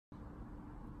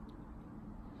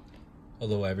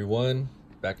Hello everyone,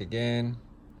 back again.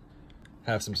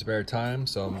 Have some spare time,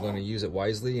 so I'm going to use it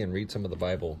wisely and read some of the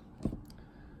Bible.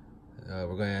 We're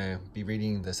going to be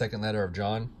reading the second letter of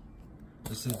John.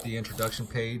 This is the introduction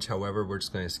page, however, we're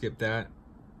just going to skip that.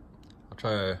 I'll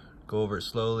try to go over it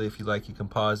slowly. If you like, you can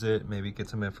pause it, maybe get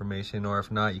some information, or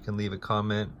if not, you can leave a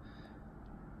comment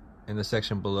in the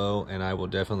section below, and I will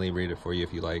definitely read it for you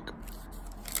if you like.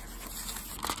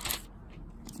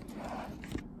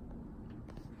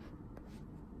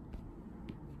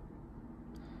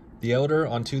 The elder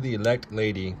unto the elect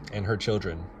lady and her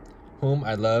children, whom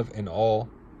I love in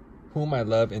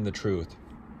the truth,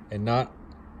 and not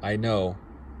I know,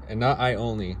 and not I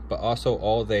only, but also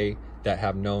all they that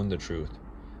have known the truth,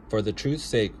 for the truth's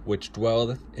sake which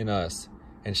dwelleth in us,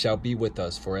 and shall be with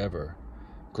us forever.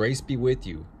 Grace be with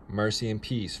you, mercy and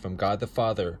peace from God the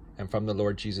Father, and from the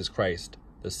Lord Jesus Christ,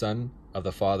 the Son of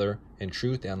the Father, in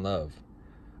truth and love.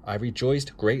 I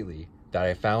rejoiced greatly that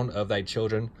I found of thy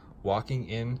children walking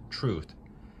in truth,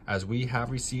 as we have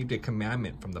received a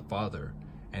commandment from the Father.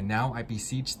 And now I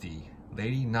beseech thee,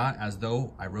 lady, not as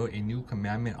though I wrote a new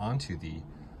commandment unto thee,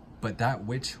 but that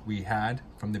which we had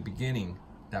from the beginning,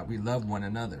 that we love one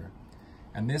another.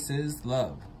 And this is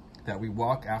love, that we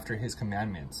walk after his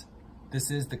commandments. This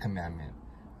is the commandment,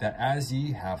 that as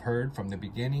ye have heard from the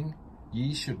beginning,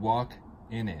 ye should walk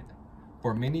in it.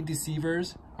 For many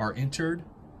deceivers are entered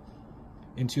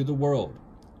into the world,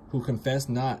 who confess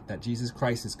not that Jesus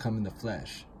Christ is come in the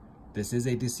flesh. This is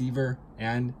a deceiver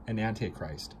and an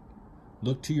antichrist.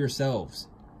 Look to yourselves,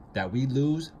 that we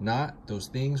lose not those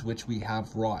things which we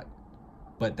have wrought,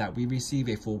 but that we receive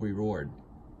a full reward.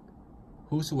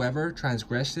 Whosoever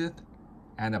transgresseth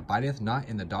and abideth not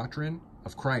in the doctrine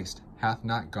of Christ hath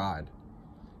not God.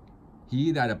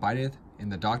 He that abideth in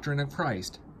the doctrine of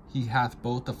Christ, he hath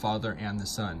both the Father and the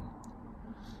Son.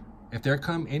 If there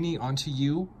come any unto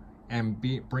you, and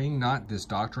bring not this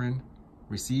doctrine,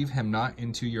 receive him not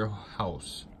into your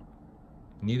house,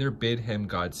 neither bid him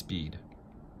Godspeed.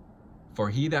 For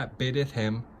he that biddeth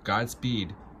him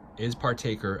Godspeed is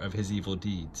partaker of his evil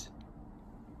deeds.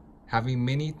 Having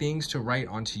many things to write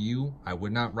unto you, I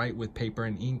would not write with paper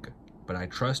and ink, but I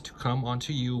trust to come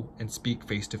unto you and speak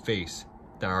face to face,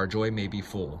 that our joy may be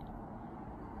full.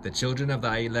 The children of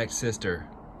thy elect sister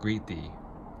greet thee.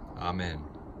 Amen.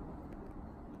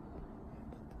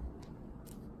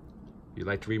 If you'd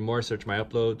like to read more, search my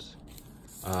uploads.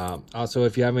 Also,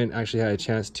 if you haven't actually had a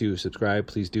chance to subscribe,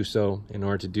 please do so. In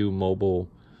order to do mobile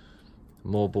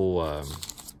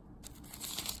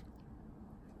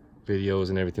videos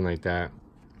and everything like that,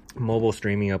 mobile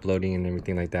streaming, uploading and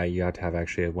everything like that, you have to have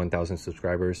actually 1,000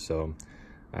 subscribers. So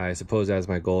I suppose that's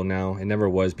my goal now. It never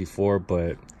was before,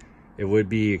 but it would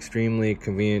be extremely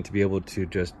convenient to be able to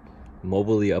just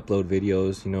mobilely upload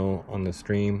videos, you know, on the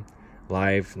stream,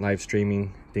 live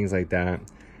streaming, things like that.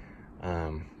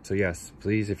 So yes,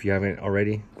 please, if you haven't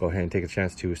already, go ahead and take a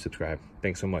chance to subscribe.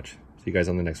 Thanks so much. See you guys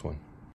on the next one.